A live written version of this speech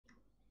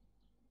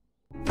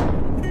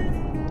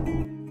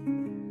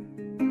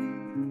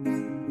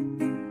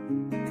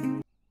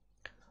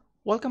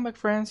Welcome back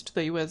friends to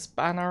the US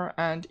banner,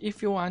 and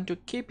if you want to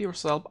keep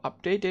yourself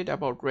updated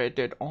about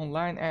RDR2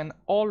 Online and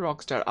all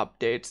Rockstar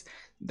updates,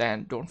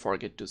 then don't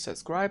forget to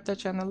subscribe the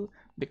channel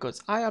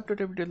because I upload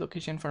every day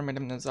location for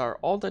Madam Nazar,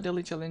 all the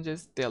daily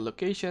challenges, their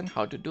location,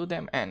 how to do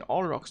them, and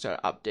all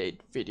Rockstar update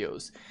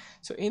videos.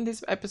 So in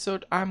this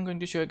episode I'm going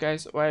to show you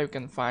guys where you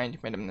can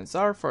find Madam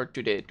Nazar for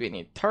today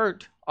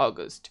 23rd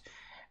August.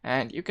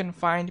 And you can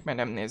find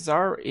Madam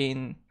Nazar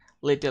in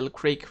Little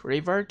Creek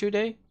River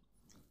today.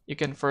 You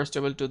can first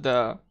travel to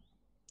the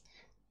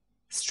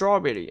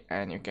Strawberry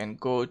and you can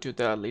go to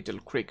the Little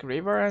Creek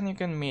River and you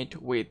can meet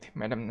with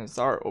Madam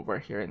Nazar over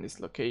here in this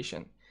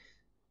location.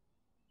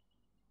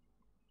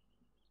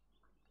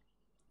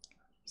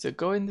 So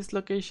go in this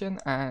location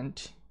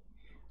and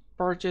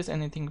purchase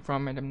anything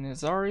from Madam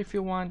Nazar if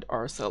you want,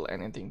 or sell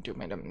anything to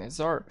Madam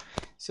Nazar.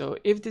 So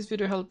if this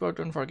video helped out,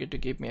 don't forget to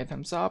give me a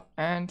thumbs up,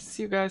 and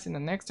see you guys in the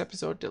next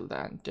episode. Till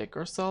then, take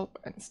yourself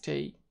and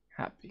stay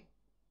happy.